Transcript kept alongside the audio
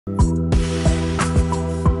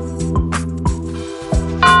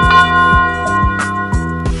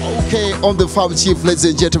Okay, on the Farm Chief, ladies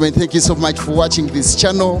and gentlemen, thank you so much for watching this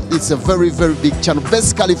channel. It's a very, very big channel,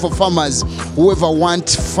 basically for farmers, whoever want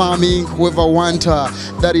farming, whoever want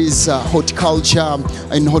that is horticulture.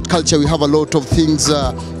 In horticulture, we have a lot of things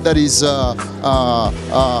that is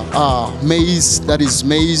maize,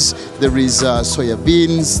 there is soya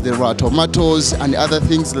beans, there are tomatoes and other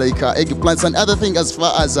things like eggplants and other things as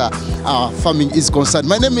far as farming is concerned.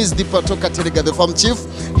 My name is Dipato Katerega, the Farm Chief,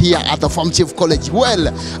 here at the Farm Chief College. Well,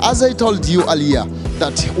 as I told you earlier,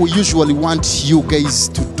 that we usually want you guys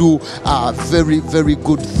to do a very, very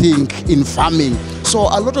good thing in farming. So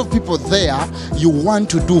a lot of people there, you want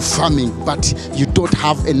to do farming, but you don't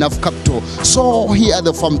have enough capital. So here at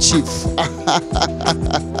the Farm Chief,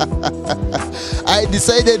 I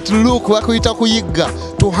decided to look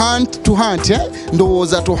to hunt, to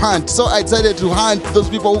hunt. So I decided to hunt those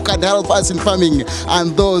people who can help us in farming,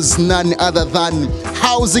 and those none other than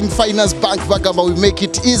Housing Finance Bank. Bagamba we make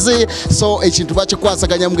it easy. So ekintu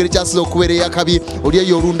bakikwasaganya mugere kyasizo okubeera akabi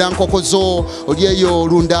oliyo olunda nkokozo oliyo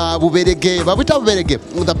olunda buberege babita buberege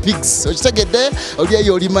the pigs okitegedde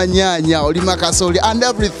oliyo olima nyanya olima kasoli and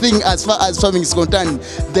everything as far as farming is concerned.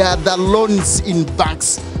 There are the loans in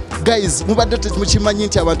banks. Guys, mubadde mukimanyi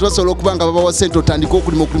nti abantu basobola okubanga babawa sente otandika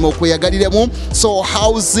okulima okweyagaliremu. So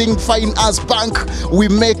Housing Finance Bank, we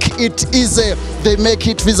make it easy. They make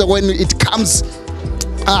it easy when it comes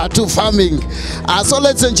to farming. So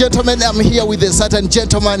ladies and gentlemen, I'm here with a certain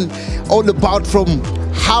gentleman all about from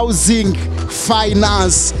Housing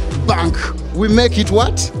Finance Bank. We make it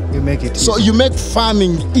what? We make it easy. So you make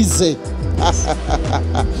farming easy.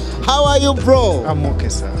 How are you, bro? I'm okay,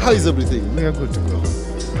 sir. How is everything? We are good to go.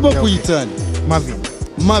 Okay.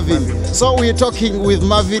 Marvin. So we're talking with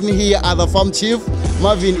Marvin here at the Farm Chief.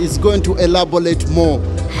 Marvin is going to elaborate more.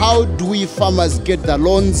 How do we farmers get the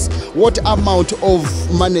loans? What amount of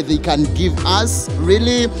money they can give us?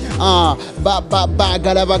 Really? So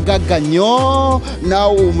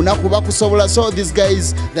these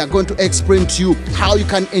guys, they're going to explain to you how you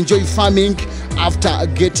can enjoy farming after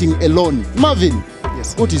getting a loan. Marvin,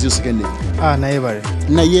 yes. What is your second name? Nayevare.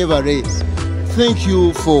 Thank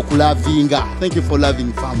you for loving. Thank you for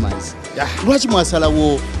loving farmers. Yeah. What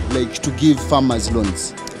masalawo like to give farmers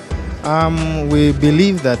loans? We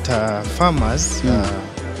believe that farmers,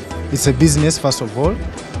 it's a business first of all,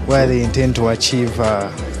 where they intend to achieve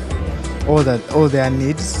all their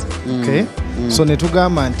needs. Okay. So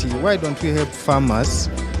netugamanti, why don't we help farmers?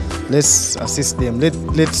 Let's assist them.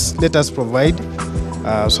 Let us provide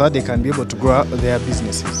so that they can be able to grow their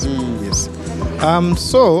businesses. Yes.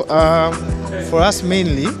 For us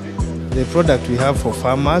mainly, the product we have for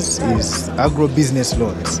farmers is Aggro-Business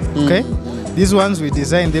loans. Okay. These ones we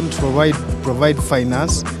design them to provide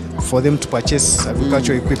finance for them to purchase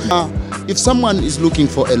agricultural equipment. If someone is looking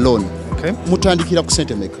for a loan, okay, mutandikira ku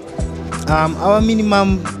sente meka? Our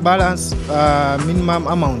minimum balance, minimum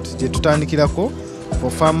amount tutandikirako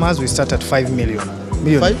for farmers, we start at 5 million.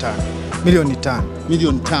 Million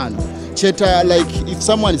ton. Cheta, like if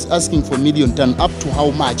someone is asking for million ton, up to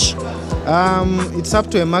how much? It's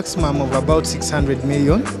up to a maximum of about 600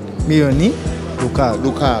 million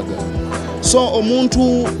lukaga. So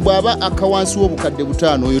omuntu bwaba akawansi w'obukadde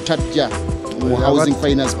butaano oyo tajja mu Housing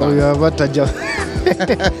Finance Bank. Oyo abatajja.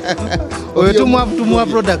 Oyo tumuwa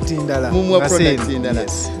product indala.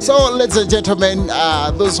 Yes. So ladies and gentlemen,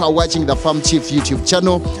 those who are watching the Farm Chief YouTube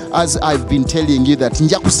channel, as I've been telling you that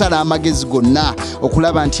nja kusala amagezi gonna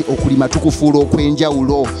okulaba nti okulima tukufuula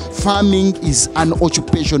okwenjawulo. Farming is an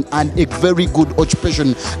occupation and a very good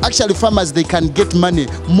occupation. Actually farmers, they can get money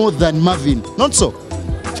more than Marvin. Not so?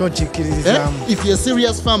 If you're a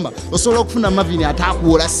serious farmer, osobola okufuna Marvin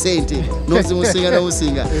atakuwola sente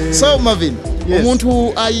n'ozimusinga. So Marvin,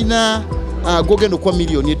 omuntu ayina gogendo kwa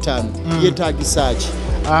milioni 5 yetaagisa ki?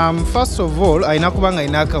 First of all, ayina kubanga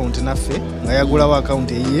ina account naffe nga yagulawo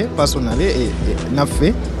account eye personally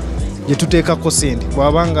naffe gye tuteekako sente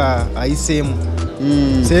kwabanga ayiseemu.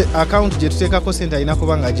 Account gye tuteekako sente ayina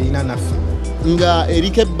kubanga gyeyina naffe. Nga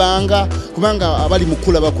erike banga kubanga abali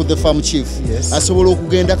mukulaba ku the Farm Chief. Yes. Asobola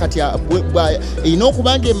okugenda kati ino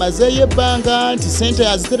okubanga emaze yebanga nti sente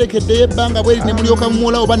aziterekedde yebanga bwe ne mulyoka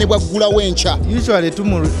mumula oba ne bwagula wencha. Usually to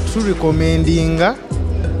recommendinga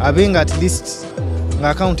abenga at least nga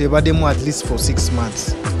account ebademu at least for 6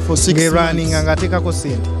 months. For 6 months. Running nga ateekako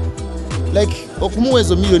sente. Like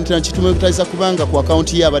okumuwezo million tana kitume kutayisa kubanga ku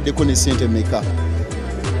account ye abaddeko ne sente meka.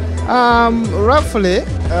 Roughly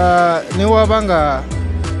ne wabanga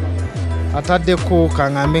ataddeko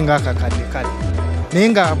kangambe nga akakadde kale naye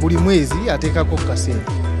nga buli mwezi ateekako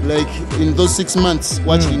kasente like in those 6 months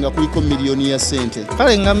wachilinga kuliko milioni ya sente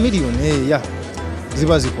kale nga million ya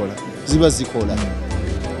ziba zikola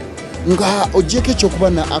nga ojjeko ekyokuba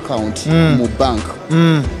na account mu bank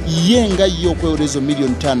ye nga ye okwewolezo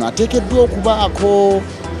million 5 ateekeddwa okubaako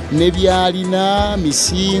nebyalina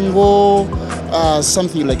misingo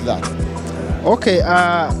something like that. Okay,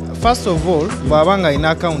 first of all bw'aba nga alina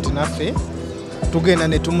account naffe tugenda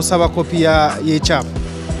ne tumusaba copy y'ekyapa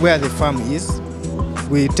where the farm is.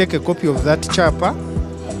 We take a copy of that chapa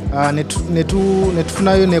ne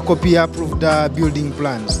tufunayo ne copy ya approved building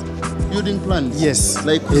plans. Building plans? Yes.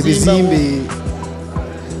 Like ebizimbe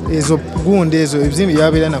ezo gundi ezo ebizimbe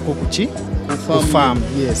yabeera nako kuki farm.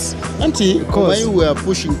 Yes. Auntie, why we are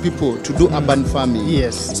pushing people to do urban farming?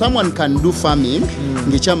 Yes. Someone can do farming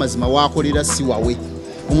ng'ekyamazima waakolera si wawe.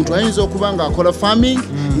 Omuntu ayinza okuba nga akola farming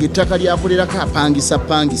ng'ettaka lyakolerako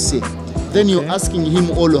apangise. Then you're asking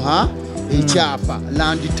him all her ekyapa,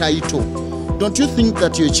 land title. Don't you think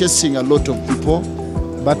that you're chasing a lot of people?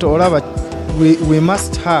 But Olava, we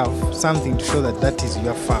must have something to show that that is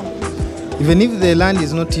your farm. Even if the land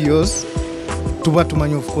is not yours, tuba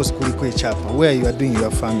tumanyi of course kuliko ekyapa where you are doing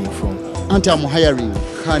your farming from. And I'm hiring.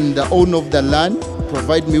 Can the owner of the land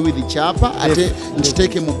provide me with the chapa? Ate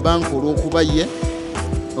nkiteeke mu bank olw'okuba ye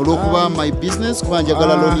olw'okuba my business kuba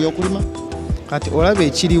njagala loan y'okulima. Kati olaba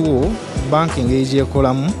ekiriwo bank engeri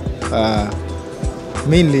gyekolamu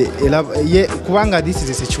mainly kubanga this is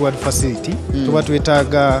a secured facility tuba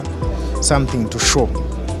twetaaga something to show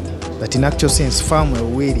that in actual sense farm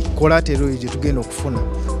eweri collateral gye tugenda okufuna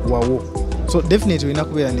wawo. So definitely olina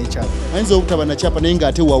kubeera n'ekyapa. Ayinza obutaba na kyapa naye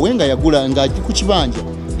ng'ate wawe nga yagula nga ku kibanja.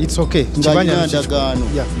 It's okay. Kibanja ndagaano.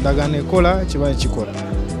 Yeah, ndagaano ekola, kibanja kikola.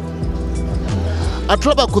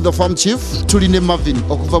 Atraba ku the farm chief tuline Marvin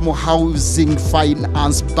okuva mu Housing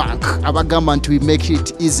Finance Bank abagamba nti we make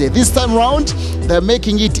it easy. This time round they're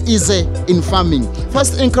making it easy in farming.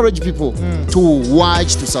 First encourage people to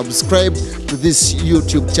watch, to subscribe to this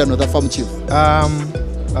YouTube channel, the farm chief.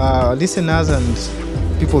 Listeners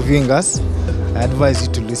and people viewing us, I advise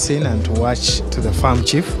you to listen and to watch to the farm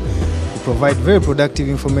chief. We provide very productive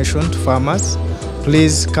information to farmers.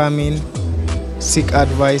 Please come in, seek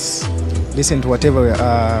advice, listen to whatever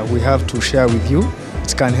we have to share with you.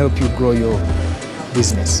 It can help you grow your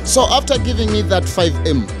business. So after giving me that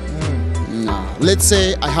 5M, let's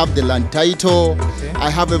say I have the land title, okay. I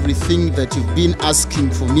have everything that you've been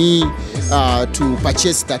asking for me to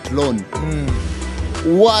purchase that loan.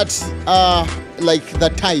 What like the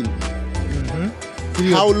time?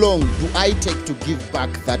 How long do I take to give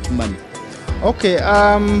back that money? Okay,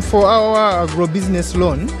 for our agro-business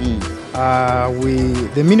loan,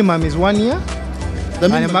 the minimum is 1 year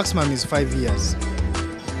and the maximum is 5 years.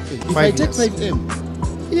 If I take 5M?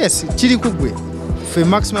 Yes, chiri kugwe. For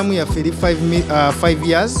maximum year, 5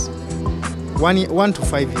 years, 1 to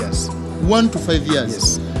 5 years. 1 to 5 years?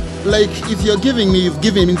 Yes. Like if you've given me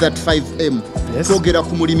that 5M, yes. Togera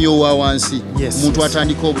ku mulimi owa wansi, yes. Muntu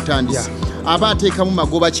atandika obutandisi. Aba ateekamu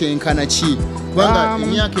magoba kyenkana ki? Kubanga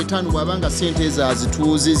emyaka 5 bw'abanga ssente ezo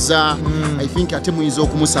azituuzizza, I think ate muyinza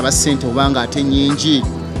okumusaba ssente obanga ate nnyingi.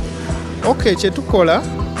 Okay, kyetukola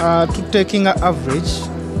tutekinga average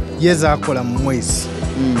years akola mu mwezi.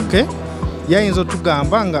 Okay? Yayinza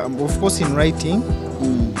otugamba nga of course in writing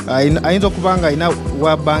ayinza okuba nga alina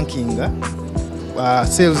wa banking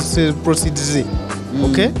sales proceeds.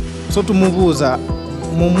 Okay? So tumubuuza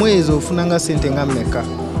mu mwezi ofunanga ssente nga mmeka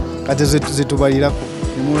kati zetubalirako.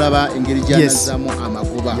 Mulaba engeri gy'anazzamu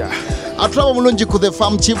amagoba. Atraba mulungi ku the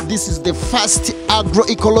farm chief. This is the first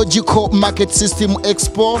agro-ecological market system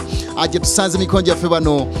expo. Gye tusanze mikonja ffe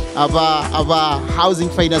bano aba Housing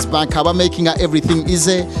Finance Bank aba making everything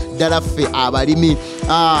easy ddala ffe abalimi.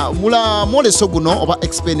 Mwoleso guno oba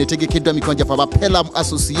explain etegekeddwa mikonja ffe aba Pelham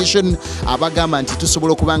Association abagamba nti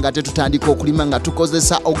tusobola okuba nga ate tutandika okulima nga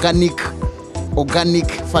tukozesa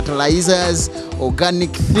organic fertilizers,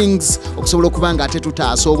 organic things okusobola okuba nga ate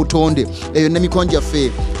tutaasa obutonde. Eyo nemikonja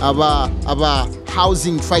ffe aba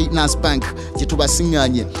Housing Finance Bank gye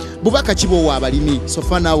tubasiŋŋaanye. Bubaka kibowa abalimi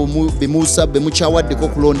sofa naawe bemukyawaddeko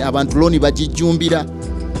ku looni abantu looni bagijjumbira?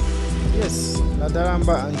 Yes, naddala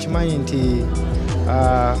nkimanyi nti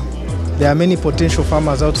there are many potential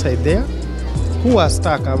farmers outside there who are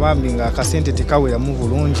stuck abambi nga akasente tekaweramu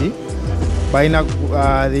bulungi.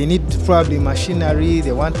 They need probably machinery,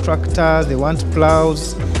 they want tractors, they want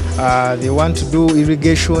plows, they want to do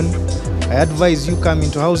irrigation. I advise you come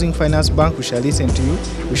into Housing Finance Bank, we shall listen to you,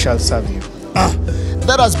 we shall serve you.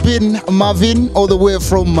 That has been Marvin, all the way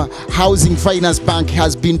from Housing Finance Bank,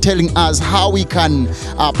 has been telling us how we can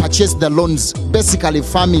purchase the loans, basically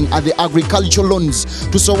farming and the agricultural loans.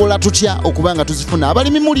 Tusobola tutya okubanga tuzifuna.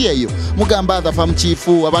 Abalimi muli eyo mugamba the farm chief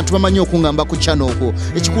abantu bamanyi okungamba ku channel ko.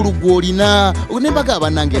 Ekikulu gwolina nembaga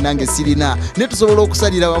abanange nange sirina. Ne tusobola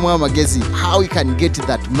okusalira bamwe amagezi how we can get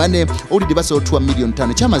that money. Already basobola tuwa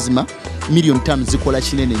 $1,000,000. Kyamazima $1,000,000 zikola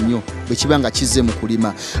kinene nnyo bwe kibanga kize mu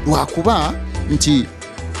kulima. Lwakuba nti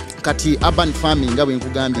kati urban farming nga bwe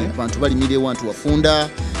nkugambye abantu balimira ewantu wafunda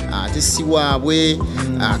ate si waabwe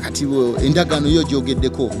kati endagaano yo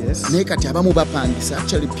gyogeddeko naye kati abamu bapangisa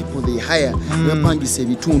actually people they hire bapangisa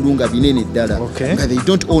ebitundu nga binene ddala nga they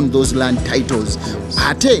don't own those land titles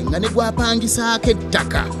ate nga ne gwapangisaako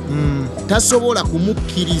ettaka tasobola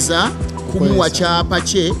kumukkiriza kumuwa kyapa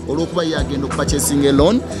kye olw'okuba yagenda okupurchasing a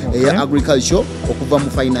loan eya agriculture okuva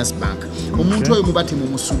mu finance bank omuntu oyo muba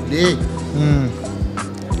temumusudde.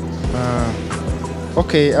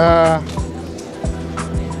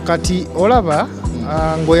 Kati olaba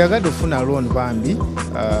ng'oyagadde ofuna loan bambi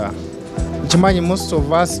nkimanyi most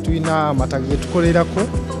of us tulina amataga ge tukolerako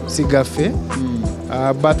sigaffe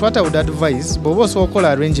but what I would advise bw'oba osobola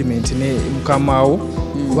okukola arrangement ne mukamaawo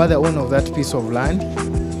oba the owner of that piece of land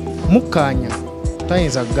mukkaanya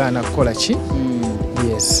tayinza kugaana kukola ki.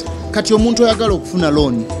 Yes. Kati omuntu oyagala okufuna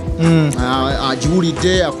loan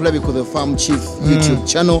agiwulidde akulabye ku the farm chief YouTube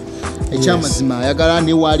channel ekyamazima ayagala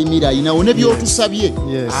ne walimira ayinawo ne byotusabye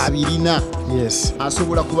abirina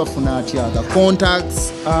asobola kubafuna atya the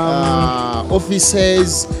contacts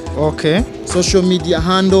offices social media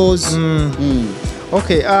handles.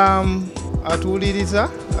 Atuwuliriza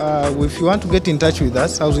if you want to get in touch with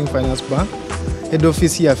us Housing Finance Bank head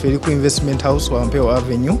office yaffe eri ku Investment House Wampewo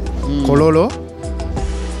Avenue Kololo.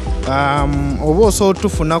 Oba osobola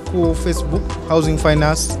tufuna ku Facebook Housing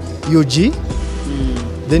Finance UG.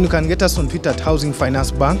 Then you can get us on Twitter at Housing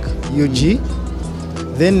Finance Bank UG.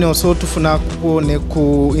 Then also tufuna ku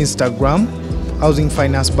Instagram Housing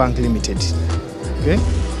Finance Bank Limited. Okay.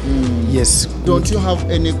 Yes. Don't you have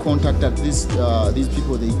any contact at these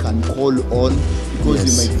people they can call on, because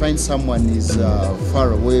you might find someone is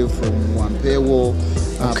far away from Wampewo,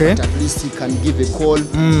 but at least he can give a call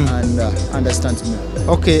and understand more.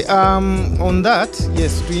 Okay. On that,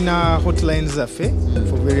 yes, we have hotlines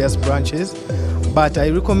for various branches, but I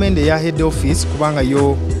recommend your head office kubanga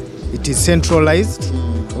it is centralized.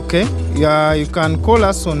 Okay. Yeah, you can call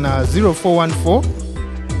us on 0414.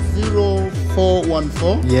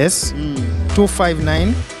 0414. Yes.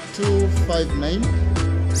 259.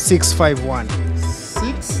 651.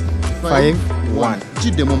 651.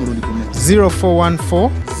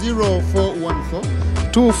 0414. 0414.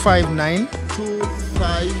 259.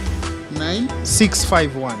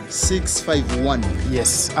 651. 651.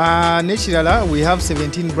 Yes. Nechirala, we have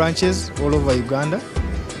 17 branches all over Uganda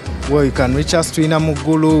where you can reach us to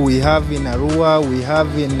Inamugulu, we have in Arua, we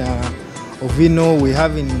have in Ovino, we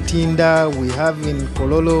have in Tinda, we have in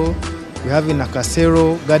Kololo, we have in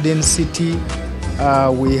Nakasero, Garden City,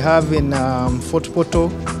 we have in Fort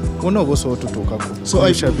Poto. So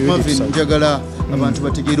Marvin njagala abantu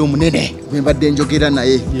bategeera omunene bwe mbadde njogera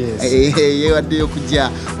naye yewaddeyo kujja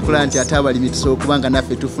okulaba nti ate abalimi tusobola kubanga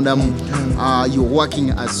naffe tufunamu. You're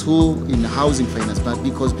working as who in Housing Finance Bank,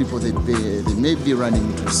 because people they may be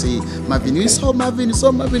running to say Marvin, you saw Marvin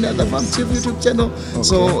at the Farm Chief YouTube channel.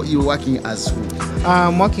 So you're working as who?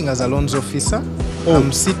 I'm working as a loans officer.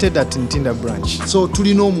 I'm seated at Ntinda branch. So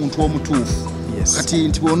tulina omuntu omutuufu. Kati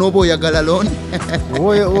nti bw'onooba oyagala loan.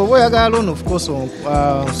 Oyagala loan, of course,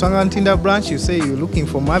 Sanga Ntinda branch, you say you're looking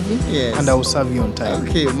for Marvin, and I will serve you on time.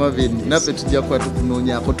 Okay, Marvin, naffe tujja kuba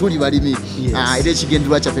tukunoonyaako tuli balimi. Era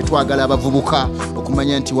ekigendererwa kyaffe twagala abavubuka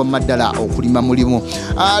okumanya nti wamma ddala okulima mulimu.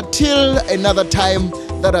 Till another time,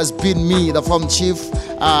 that has been me, the Farm Chief.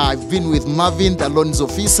 I've been with Marvin, the loans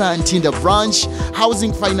officer, Ntinda branch,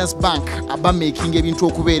 Housing Finance Bank. Aba making ebintu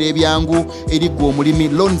okubeera ebyangu eri gwe omulimi.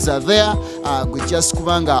 Loans are there. Gwe just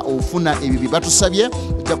kubanga ofuna ebibi batusabye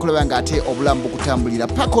ojja kulaba nga ate obulamu bukutambulira.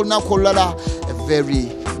 Paka olunaku olulala.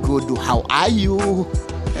 Very good. How are you?